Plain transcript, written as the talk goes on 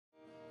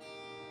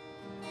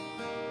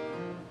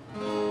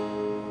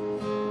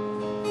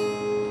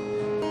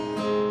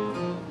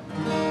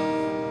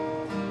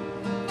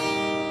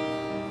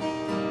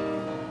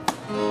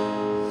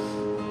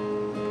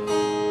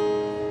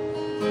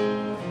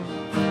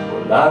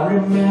But I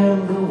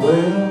remember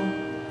well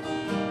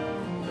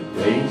the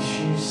day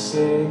she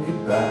said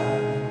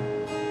goodbye.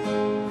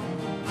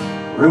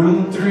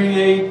 Room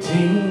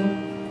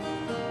 318,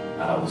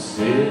 I was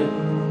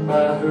sitting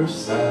by her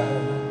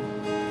side.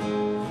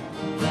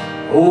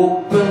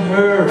 Opened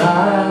her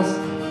eyes,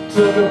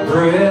 took a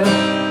breath,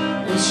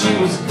 and she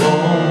was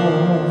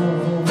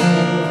gone.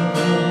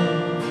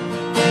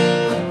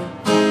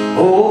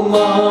 Oh,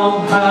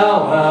 Mom,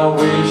 how I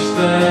wish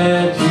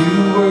that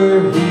you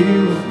were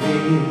here with me.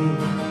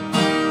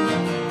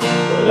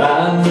 But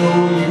I know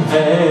you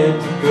had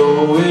to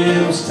go,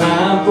 it was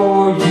time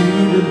for you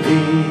to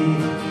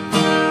leave.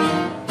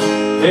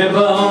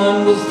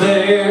 Heaven was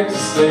there to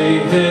say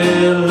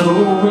hello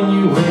when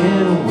you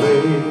went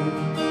away.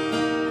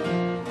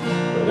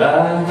 But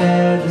I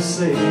had to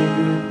say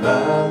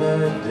goodbye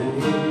that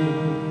day.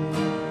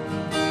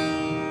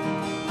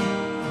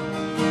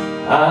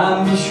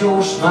 I miss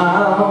your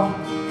smile,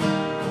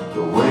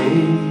 the way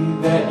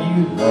that you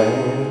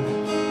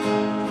laughed,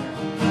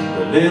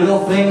 the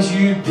little things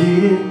you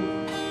did,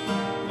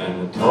 and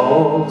the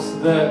talks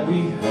that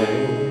we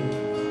had.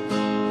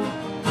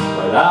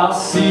 But I'll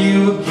see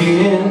you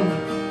again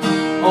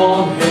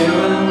on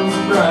heaven's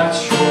bright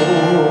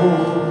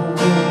shore.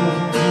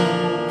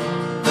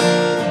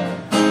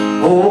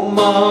 Oh,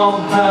 Mom,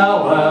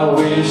 how I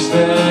wish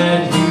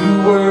that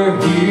you were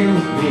here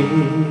with me.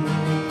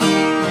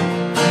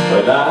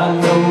 But I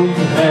know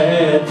you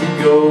had to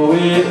go,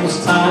 it was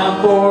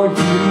time for you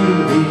to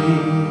leave.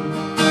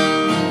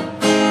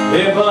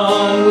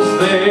 Heaven was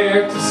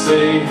there to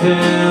say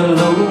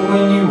hello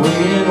when you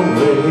went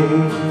away.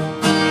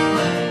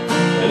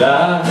 But I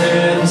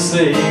had to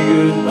say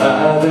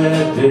goodbye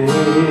that day.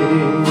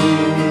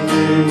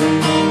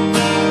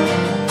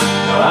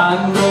 Now I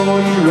know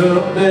you're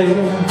up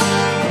there,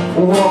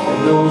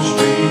 walking those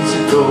streets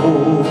of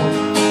gold,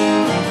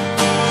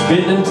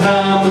 spending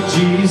time with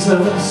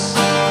Jesus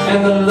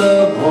and the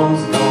loved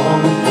ones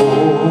gone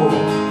before.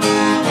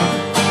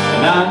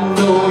 And I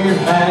know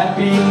you're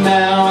happy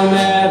now, and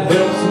that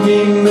helps me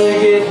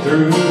make it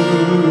through.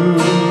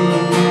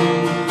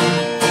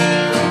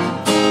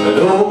 But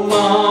oh,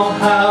 Mom,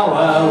 how I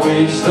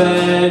wish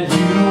that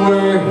you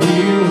were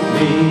here with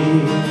me.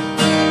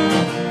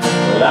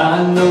 But I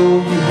know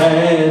you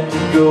had to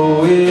go,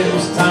 it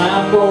was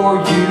time for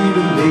you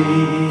to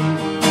leave.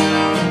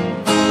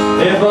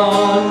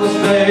 Heaven was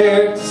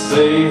there to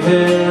say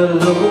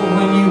hello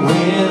when you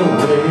went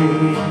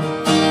away.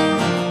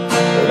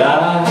 But I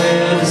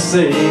had to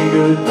say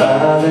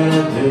goodbye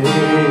that day.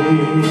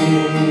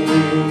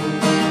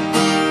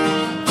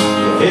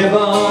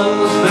 Heaven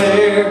was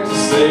there to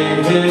say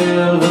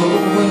hello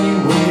when you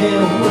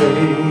went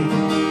away.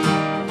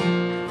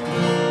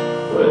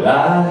 But I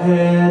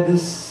had to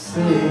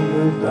say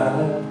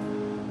goodbye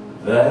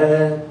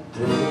that